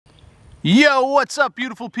Yo, what's up,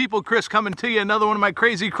 beautiful people? Chris coming to you, another one of my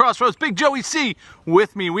Crazy Crossroads. Big Joey C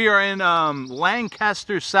with me. We are in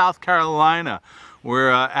Lancaster, South Carolina.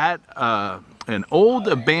 We're at an old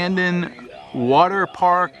abandoned water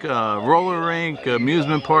park, roller rink,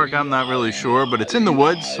 amusement park. I'm not really sure, but it's in the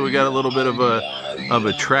woods, so we got a little bit of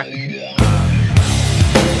a trek.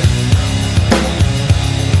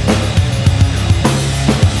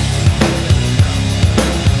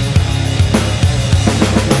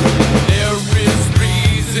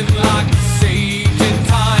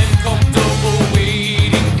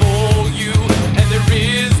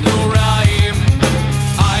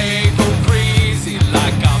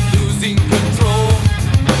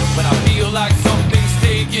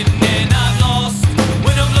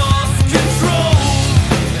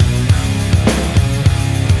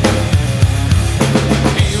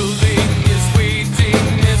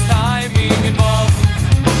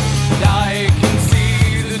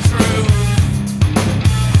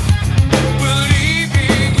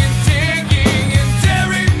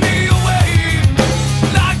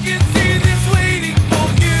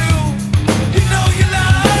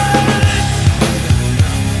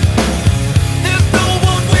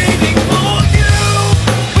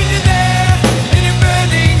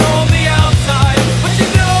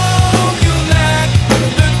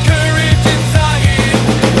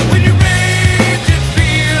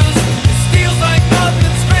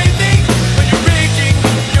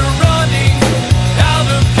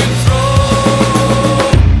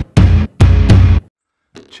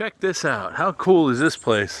 Check this out. How cool is this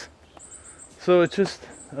place? So it's just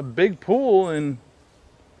a big pool and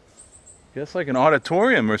I guess like an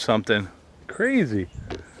auditorium or something. Crazy.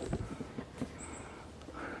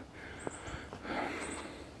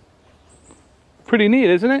 Pretty neat,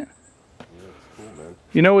 isn't it? Yeah, it's cool, man.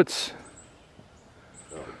 You know, it's...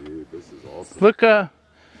 Oh, dude, this is awesome. Look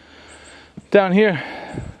down here.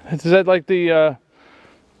 Is that like the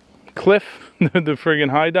cliff? The friggin'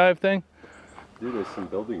 high dive thing? Dude, there's some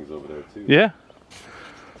buildings over there too. Yeah.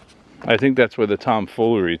 I think that's where the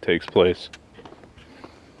tomfoolery takes place.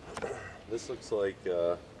 This looks like,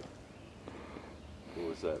 what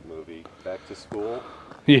was that movie? Back to School?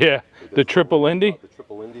 Yeah, the Triple Indy? The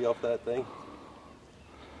Triple Indy off that thing.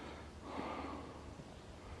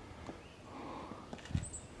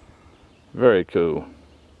 Very cool.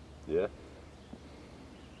 Yeah.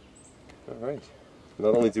 Alright.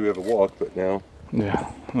 Not only do we have a walk, but now...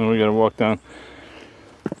 Yeah, and we gotta walk down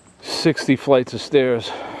 60 flights of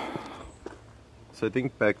stairs. So I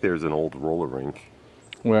think back there's an old roller rink.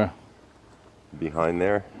 Where? Behind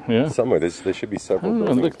there. Yeah. Somewhere. There should be several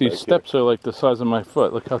buildings. Look, these steps are like the size of my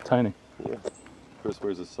foot. Look how tiny. Yeah. Chris,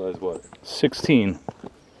 where's the size what? 16.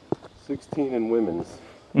 16 in women's.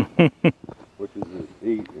 Which is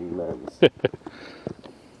 8 in men's.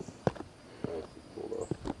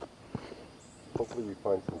 Hopefully we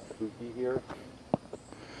find some spooky here.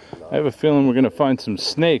 I have a feeling we're going to find some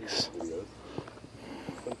snakes.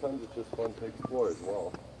 Sometimes it's just fun to explore as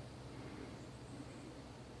well.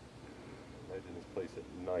 Imagine this place at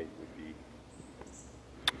night would be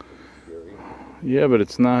scary. Yeah, but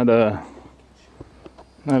it's not a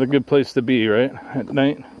good place to be, right? At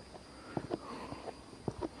night.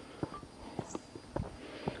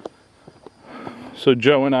 So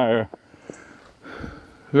Joe and I are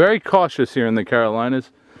very cautious here in the Carolinas,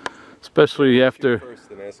 especially after,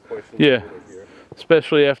 yeah,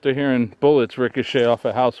 especially after hearing bullets ricochet off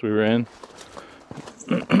a house we were in.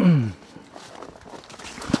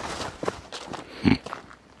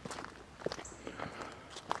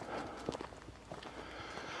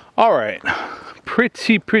 All right,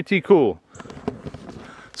 pretty cool.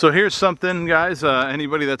 So here's something, guys.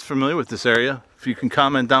 Anybody that's familiar with this area, if you can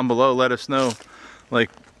comment down below, let us know. Like,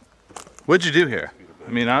 what'd you do here? I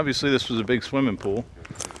mean, obviously this was a big swimming pool,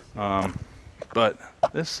 but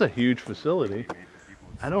this is a huge facility.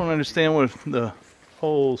 I don't understand what the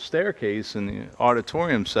whole staircase and the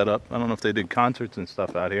auditorium set up. I don't know if they did concerts and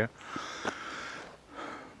stuff out here.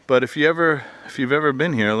 But if you've ever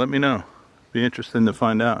been here, let me know. Be interested to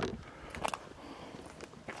find out.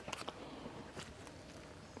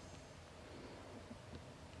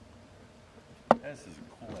 This is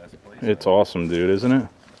a cool ass place. It's awesome, dude, isn't it?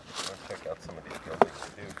 Check out some of these buildings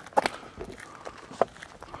too.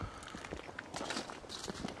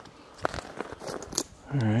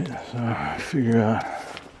 Alright, so figure out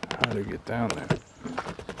how to get down there.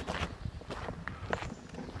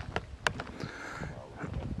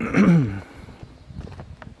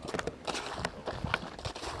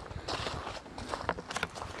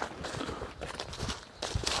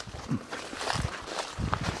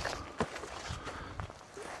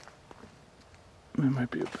 There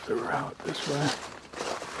might be a They were out this way.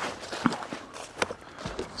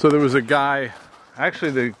 So there was a guy,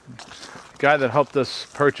 actually the guy that helped us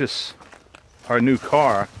purchase our new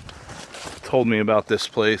car told me about this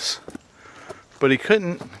place, but he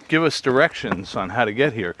couldn't give us directions on how to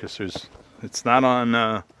get here because it's not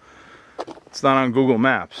on Google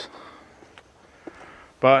Maps.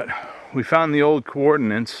 But we found the old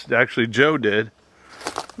coordinates. Actually, Joe did,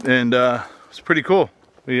 and it's pretty cool.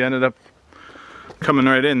 We ended up coming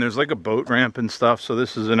right in. There's like a boat ramp and stuff, so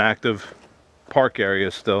this is an active park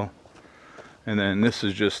area still, and then this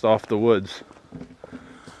is just off the woods.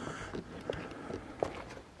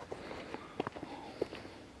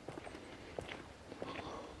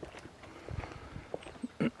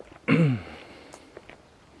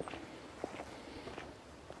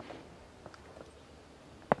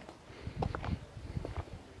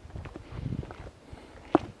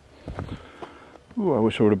 Ooh, I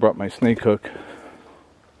wish I would have brought my snake hook.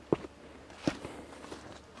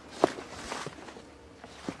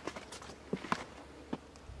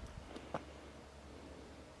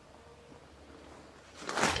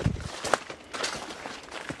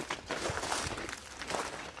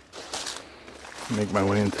 Make my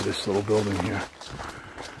way into this little building here.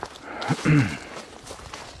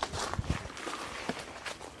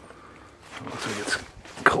 Looks like it's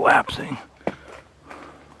collapsing.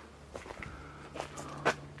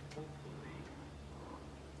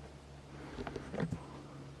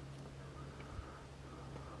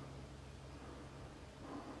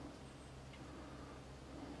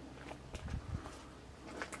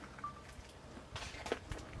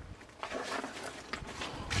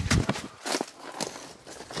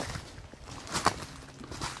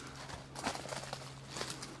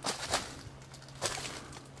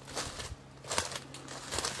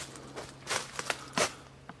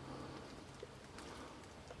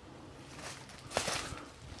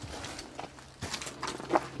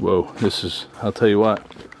 Whoa, this is, I'll tell you what,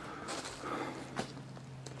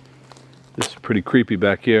 this is pretty creepy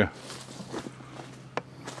back here.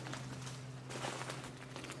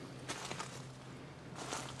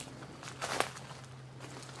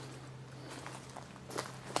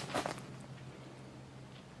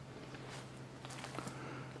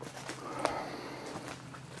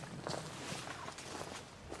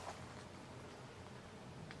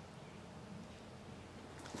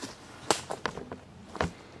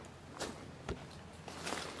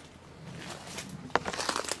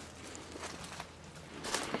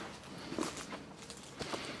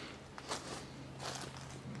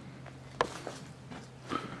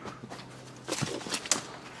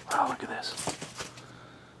 Wow, look at this.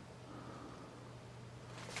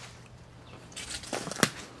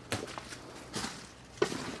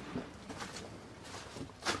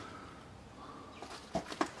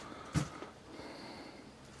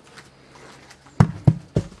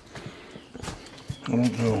 I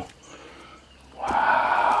don't know.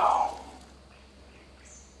 Wow.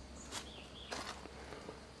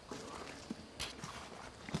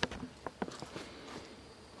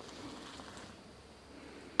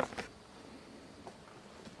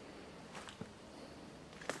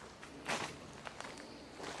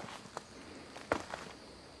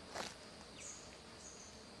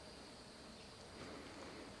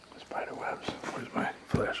 Spider webs. Where's my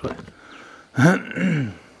flashlight?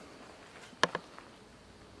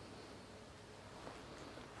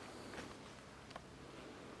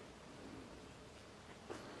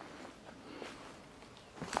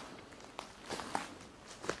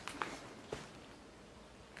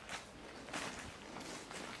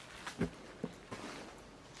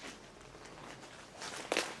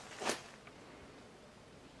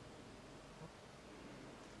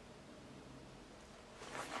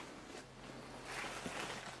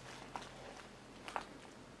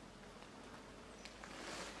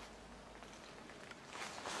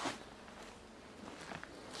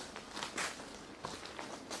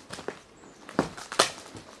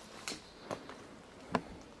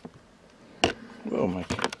 Oh my.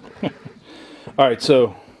 All right,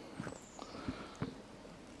 so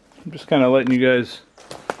I'm just kind of letting you guys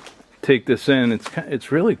take this in.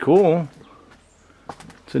 It's really cool.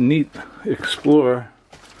 It's a neat explore.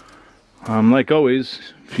 Like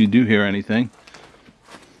always, if you do hear anything,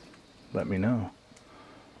 let me know.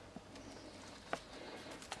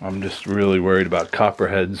 I'm just really worried about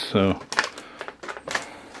copperheads, so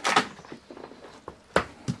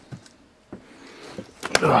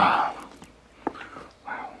wow,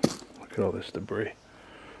 look at all this debris.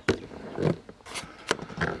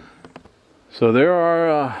 So there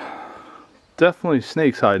are definitely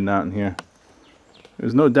snakes hiding out in here.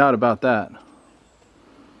 There's no doubt about that.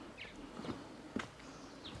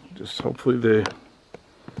 Just hopefully they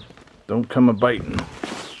don't come a biting.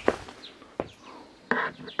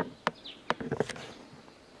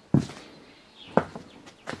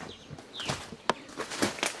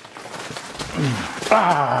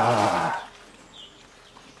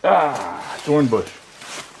 Thorn bush.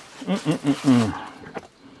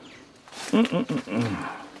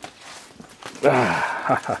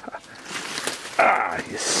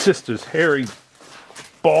 Your sister's hairy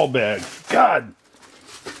ball bag. God,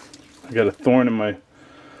 I got a thorn in my.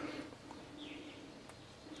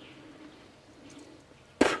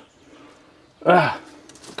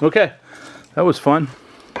 Okay, that was fun.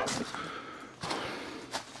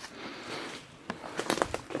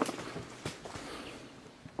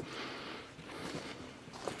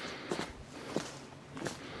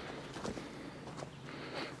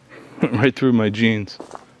 Right through my jeans.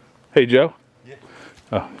 Hey, Joe? Yeah.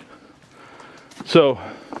 Oh. So,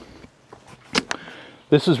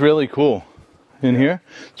 this is really cool in here.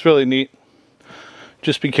 It's really neat.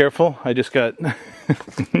 Just be careful. I just got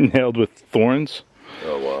nailed with thorns.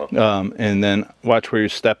 Oh, wow. And then watch where you're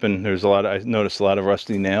stepping. There's I noticed a lot of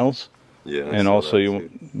rusty nails. Yeah. And also,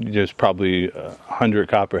 there's probably 100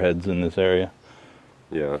 copperheads in this area.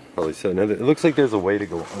 Yeah, probably so. Now, it looks like there's a way to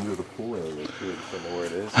go under the pool area too. I don't know where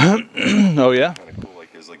it is. Oh yeah. Kind of cool.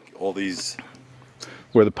 Like there's like all these.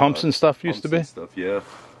 Where the pumps and stuff used to be. Stuff, yeah.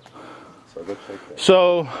 So I'll go check that.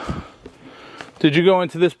 So, did you go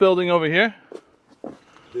into this building over here?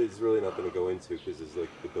 There's really nothing to go into because there's like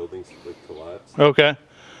the buildings like collapsed. Okay.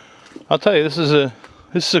 I'll tell you, this is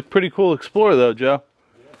a pretty cool explorer though, Joe.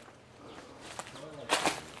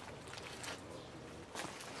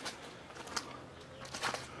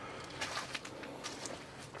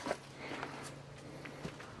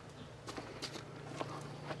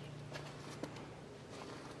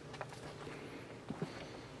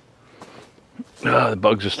 The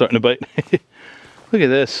bugs are starting to bite. Look at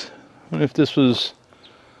this. I wonder if this was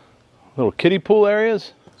little kiddie pool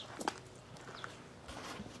areas.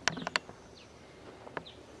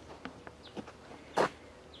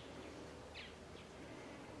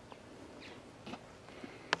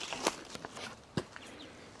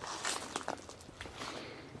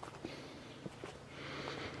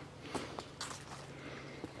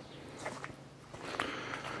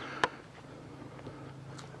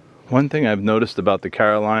 One thing I've noticed about the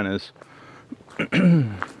Carolinas,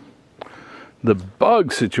 the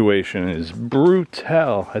bug situation is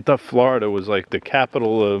brutal. I thought Florida was like the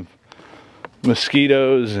capital of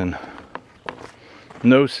mosquitoes and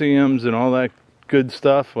no-see-ums and all that good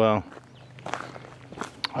stuff. Well,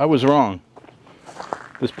 I was wrong.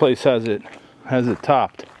 This place has it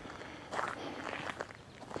topped.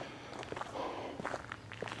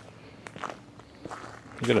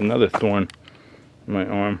 I got another thorn in my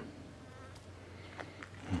arm.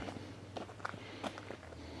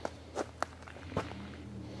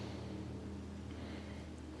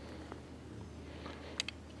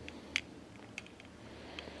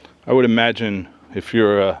 I would imagine if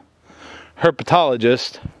you're a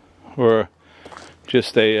herpetologist or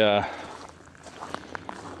just a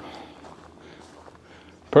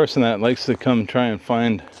person that likes to come try and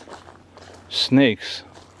find snakes,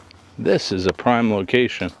 this is a prime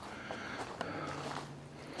location.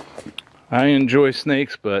 I enjoy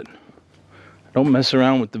snakes, but I don't mess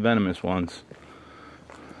around with the venomous ones.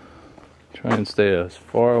 Try and stay as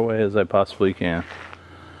far away as I possibly can.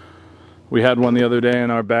 We had one the other day in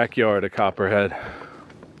our backyard, a copperhead.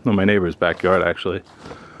 No, my neighbor's backyard, actually.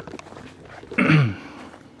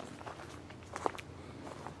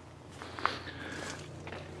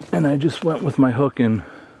 And I just went with my hook and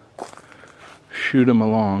shoot him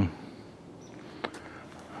along.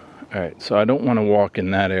 Alright, so I don't want to walk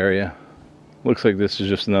in that area. Looks like this is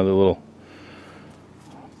just another little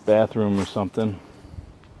bathroom or something.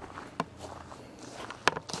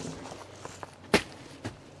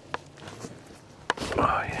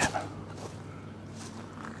 Oh yeah.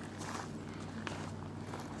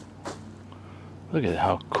 Look at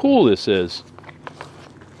how cool this is.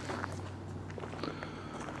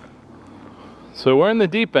 So we're in the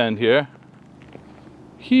deep end here.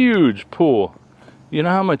 Huge pool. You know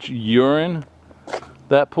how much urine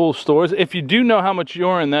that pool stores? If you do know how much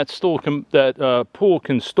urine that pool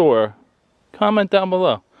can store, comment down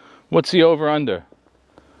below. What's the over/under?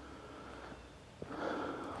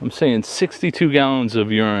 I'm saying 62 gallons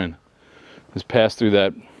of urine has passed through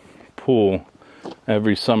that pool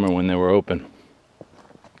every summer when they were open.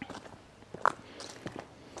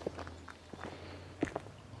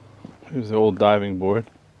 Here's the old diving board.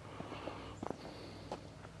 Hey,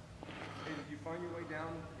 did you find your way down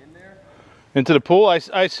in there? Into the pool?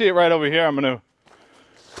 I see it right over here. I'm going to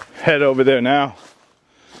head over there now.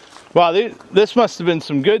 Wow, this must have been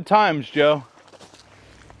some good times, Joe.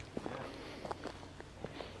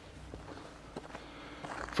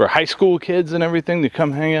 For high school kids and everything to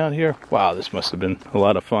come hang out here. Wow, this must have been a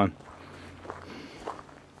lot of fun.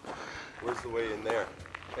 Where's the way in there?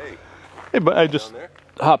 Hey, but I just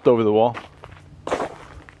hopped over the wall. Oh,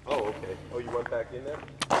 okay. Oh, you went back in there?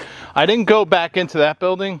 I didn't go back into that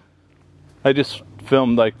building. I just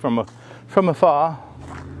filmed like from afar.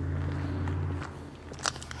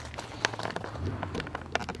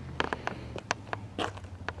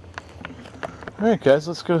 All right, guys,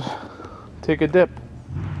 let's go take a dip.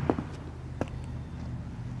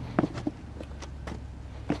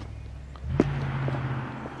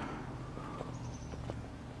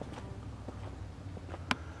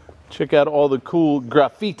 Check out all the cool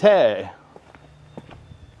graffiti.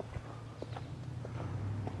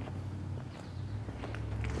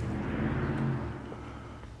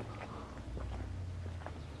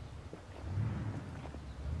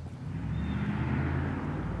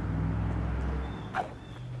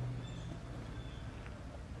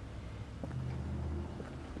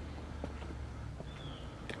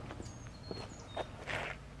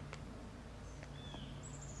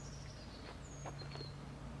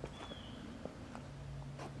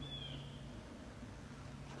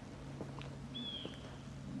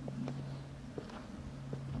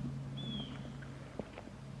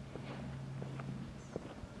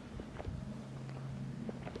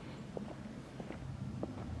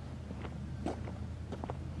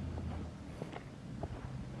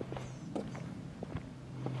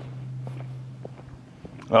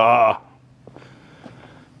 Ah.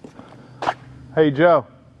 Hey, Joe.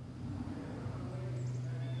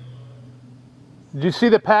 Did you see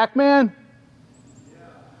the Pac-Man? Yeah.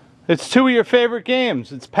 It's two of your favorite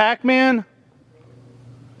games. It's Pac-Man.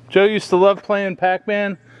 Joe used to love playing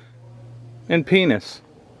Pac-Man and Penis.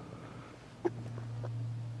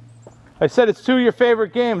 I said it's two of your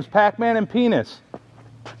favorite games, Pac-Man and Penis.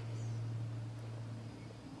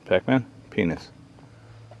 Pac-Man, Penis.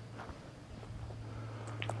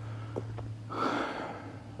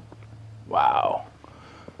 Wow,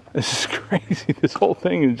 this is crazy. This whole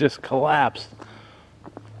thing has just collapsed.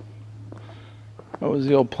 That was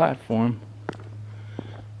the old platform.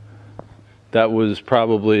 That was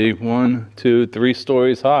probably 1, 2, 3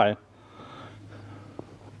 stories high.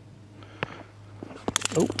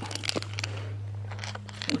 Oh,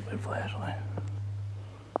 where's my flashlight?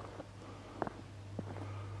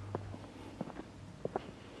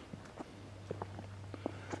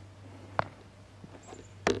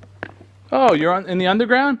 Oh, you're in the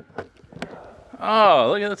underground?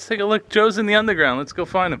 Oh, look, let's take a look. Joe's in the underground. Let's go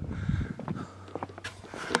find him.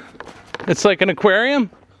 It's like an aquarium?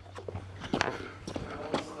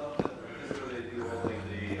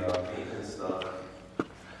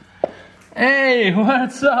 Hey,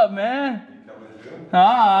 what's up, man? You coming through?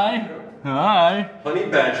 Hi. Hi. Honey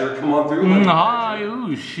badger, come on through. Hi.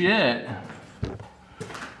 Ooh, shit.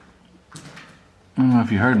 I don't know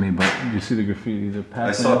if you heard me, but did you see the graffiti? The Pac-Man?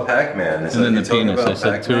 I saw Pac-Man. And then the penis. I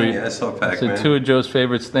said I saw Pac-Man. I said two of Joe's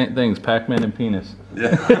favorite things, Pac-Man and penis.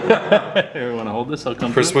 Yeah. You want to hold this? I'll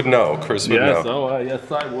come Chris through. would know. Chris would know. Oh,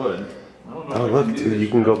 yes, I would. I don't know oh, look, dude, you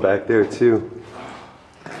can go back there, too.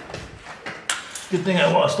 Good thing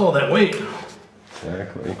I lost all that weight.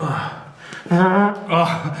 Exactly.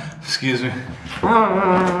 Oh, excuse me.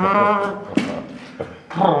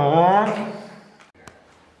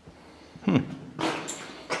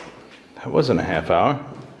 That wasn't a half hour.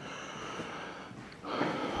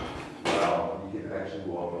 Wow, you can actually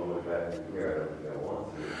walk all the way back in here. I don't think I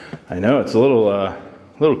want to. I know, it's a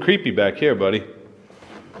little creepy back here, buddy.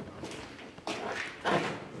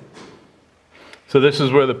 So this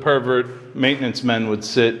is where the pervert maintenance men would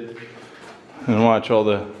sit and watch all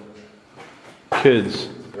the kids.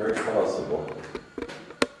 Very possible.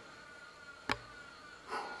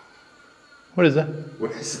 What is that?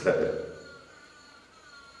 What is that?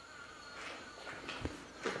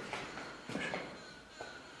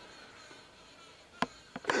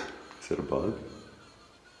 Is it a bug?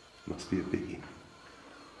 Must be a bee.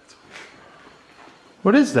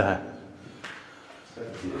 What is that?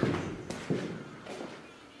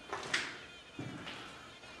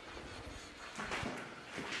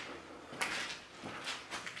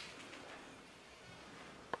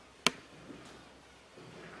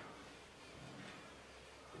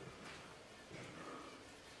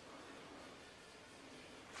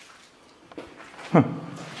 Huh.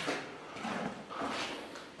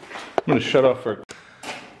 I'm gonna shut off for.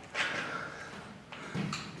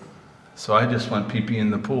 So I just went pee-pee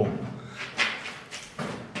in the pool.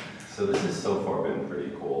 So this has so far been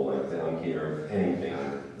pretty cool.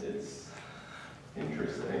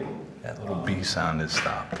 That little bee sound has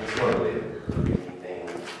stopped.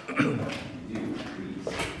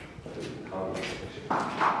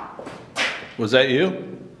 Was that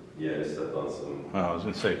you? Yeah, I stepped on some. Oh, I was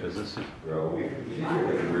gonna say, because this is. Bro, we hear like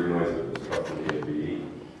a weird noise that was from the AV.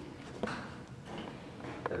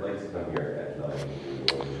 I'd like to come here at night.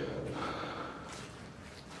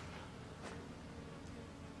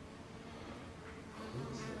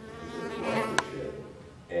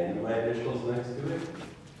 And my initials next to it.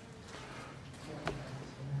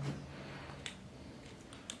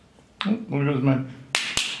 Oh, there goes mine.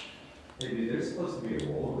 Hey, dude, there's supposed to be a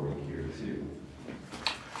roller rink here too.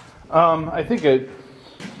 I think it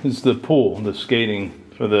is the pool, the skating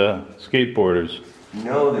for the skateboarders.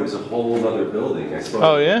 No, there was a whole other building. I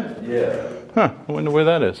saw. Oh yeah? Yeah. Huh, I wonder where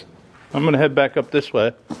that is. I'm gonna head back up this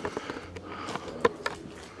way.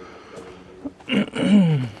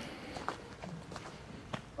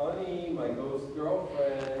 Honey, my ghost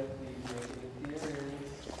girlfriend, please make an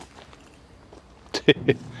appearance.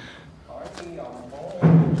 Honey, I'm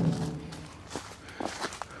home.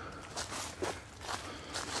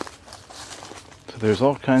 So there's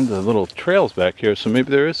all kinds of little trails back here, so maybe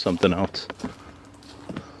there is something else.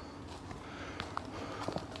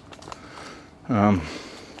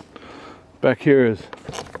 Back here is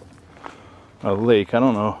a lake, I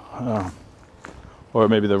don't know, or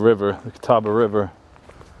maybe the river, the Catawba River.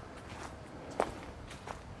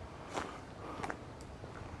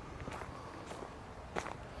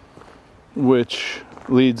 Which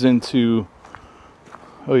leads into,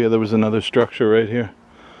 oh yeah, there was another structure right here,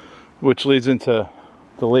 which leads into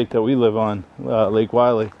the lake that we live on, Lake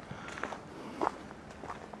Wiley.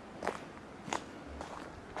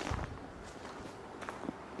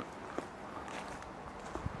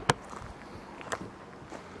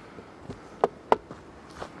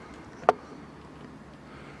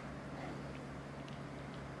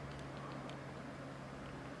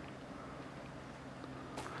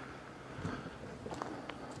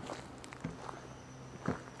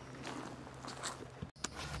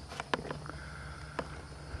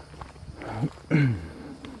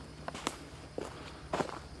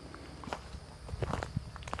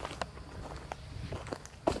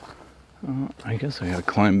 I guess I gotta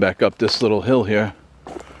climb back up this little hill here.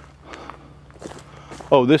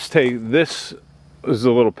 Oh, this is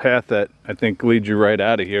a little path that I think leads you right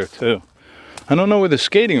out of here too. I don't know where the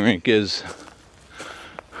skating rink is.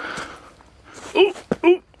 Ooh,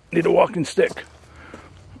 ooh, need a walking stick.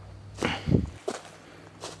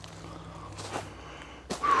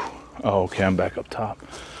 Oh, okay, I'm back up top.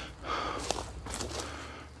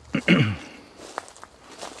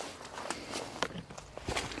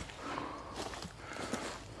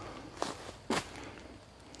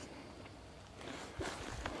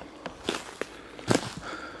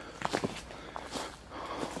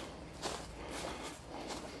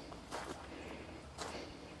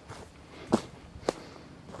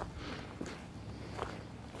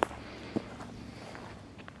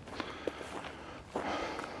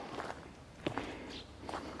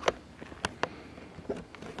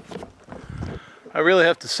 I really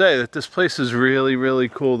have to say that this place is really, really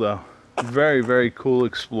cool though. Very, very cool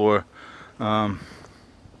explore.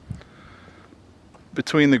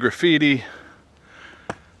 Between the graffiti,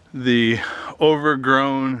 the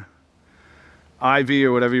overgrown ivy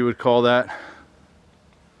or whatever you would call that,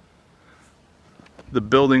 the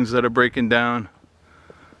buildings that are breaking down.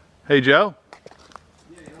 Hey Joe?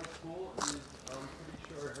 Yeah, you know what's cool is I'm pretty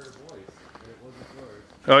sure I heard a voice, and it wasn't yours.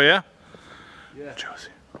 Oh yeah? Yeah. Josie.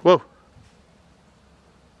 Whoa.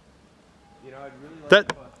 You know, I'd really like That-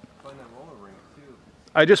 to find that roller rink too.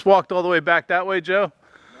 I just walked all the way back that way, Joe.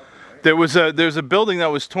 There's a building that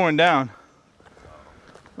was torn down.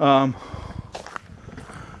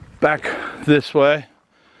 Back this way.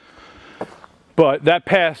 But that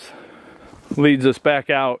path leads us back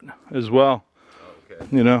out as well. Okay.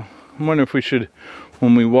 You know, I'm wondering if we should,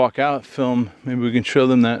 when we walk out, film, maybe we can show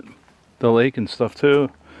them the lake and stuff too.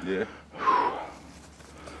 Yeah.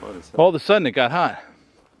 All of a sudden it got hot.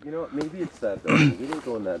 You know what, maybe it's that building. We didn't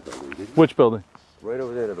go in that building, did we? Which building? Right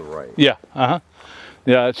over there to the right. Yeah,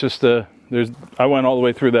 yeah, it's just I went all the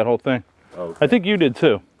way through that whole thing. Okay. I think you did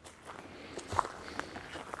too.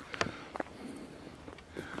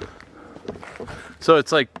 So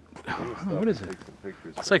it's like, what is it?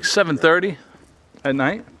 It's like 7:30 at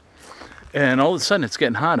night, and all of a sudden it's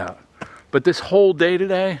getting hot out. But this whole day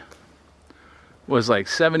today was like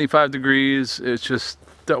 75 degrees. It's just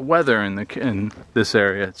the weather in this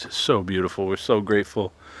area. It's just so beautiful. We're so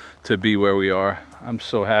grateful to be where we are. I'm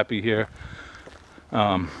so happy here.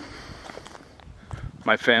 My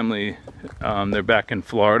family, they're back in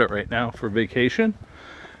Florida right now for vacation,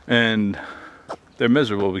 and they're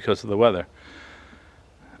miserable because of the weather.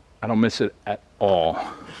 I don't miss it at all.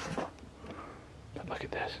 But look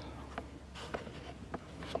at this.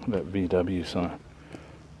 That VW sign.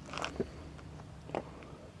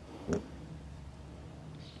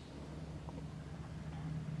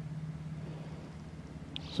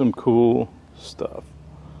 Some cool stuff.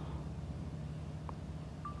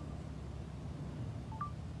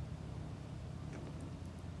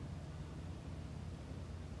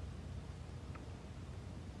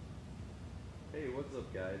 Hey, what's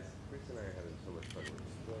up, guys? Chris and I are having so much fun. We're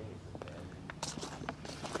just playing with the band.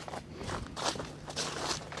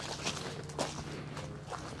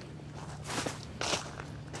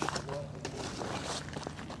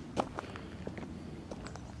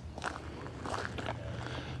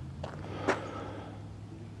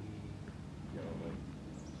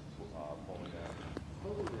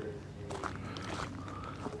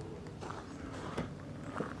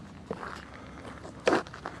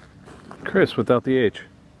 Chris without the H.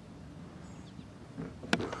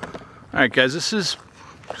 Alright guys, this is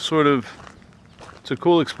sort of, it's a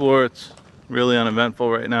cool explore. It's really uneventful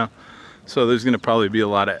right now. So there's going to probably be a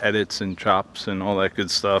lot of edits and chops and all that good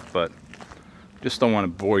stuff, but just don't want to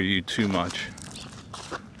bore you too much.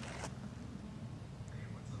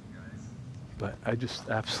 But I just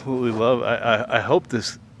absolutely love, I hope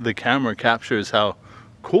the camera captures how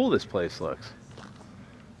cool this place looks.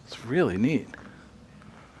 It's really neat.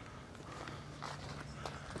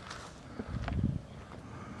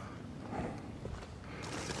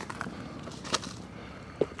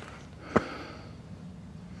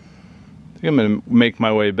 I think I'm going to make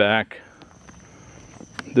my way back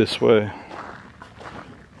this way.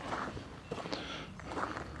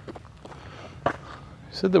 He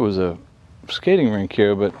said there was a skating rink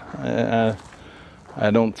here, but I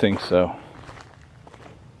don't think so.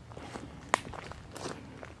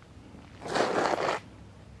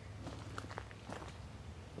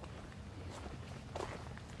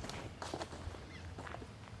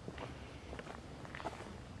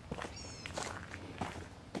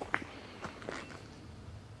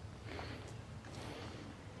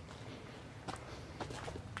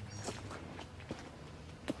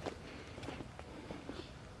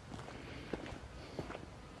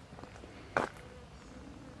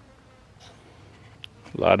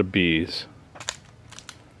 A lot of bees.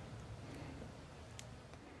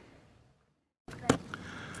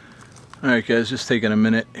 Alright guys, just taking a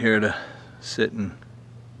minute here to sit and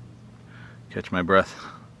catch my breath.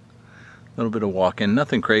 A little bit of walking,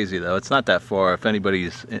 nothing crazy though. It's not that far. If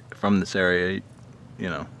anybody's from this area, you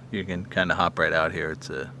know, you can kind of hop right out here.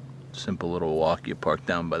 It's a simple little walk. You park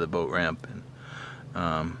down by the boat ramp,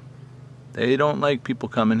 and they don't like people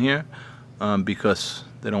coming here because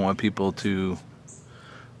they don't want people to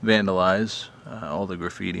vandalize all the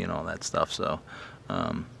graffiti and all that stuff. So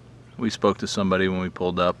we spoke to somebody when we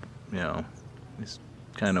pulled up, you know, he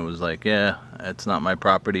kind of was like, yeah, it's not my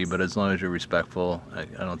property, but as long as you're respectful, I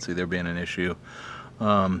don't see there being an issue.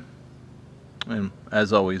 And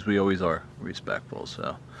as always, we always are respectful.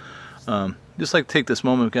 So just like to take this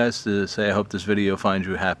moment, guys, to say I hope this video finds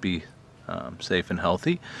you happy, safe and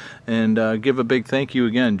healthy, and give a big thank you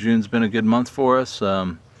again. June's been a good month for us,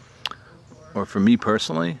 or for me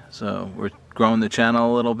personally, so we're growing the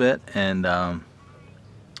channel a little bit, and I'm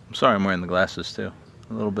sorry I'm wearing the glasses too,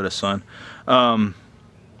 a little bit of sun,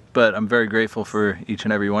 but I'm very grateful for each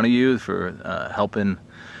and every one of you for helping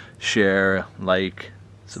share, like,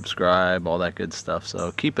 subscribe, all that good stuff.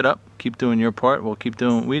 So keep it up, keep doing your part, we'll keep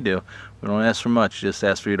doing what we do. We don't ask for much, just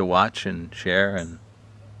ask for you to watch and share and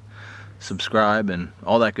subscribe and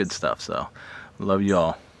all that good stuff. So love you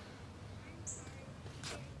all.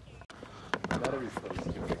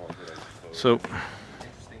 So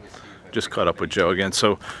just caught up with Joe again,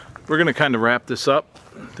 so we're gonna kind of wrap this up.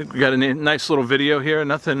 I think we got a nice little video here,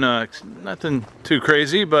 nothing too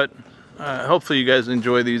crazy, but hopefully you guys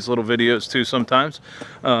enjoy these little videos too sometimes.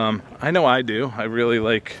 I know I do. I really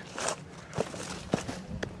like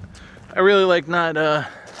not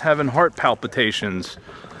having heart palpitations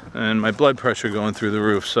and my blood pressure going through the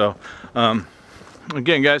roof. So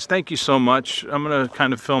again guys, thank you so much. I'm gonna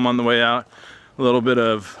kind of film on the way out. A little bit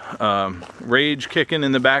of rage kicking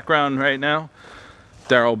in the background right now.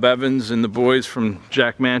 Daryl Bevins and the boys from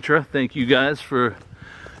Jack Mantra, thank you guys for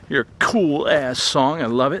your cool ass song. I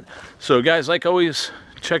love it. So guys, like always,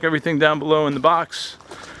 check everything down below in the box,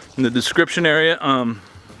 in the description area.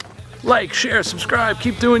 Like, share, subscribe,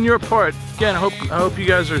 keep doing your part. Again, I hope you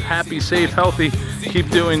guys are happy, safe, healthy. Keep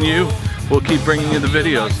doing you. We'll keep bringing you the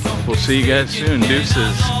videos. We'll see you guys soon.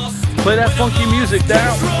 Deuces. Play that funky music,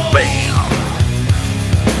 Daryl. Bam!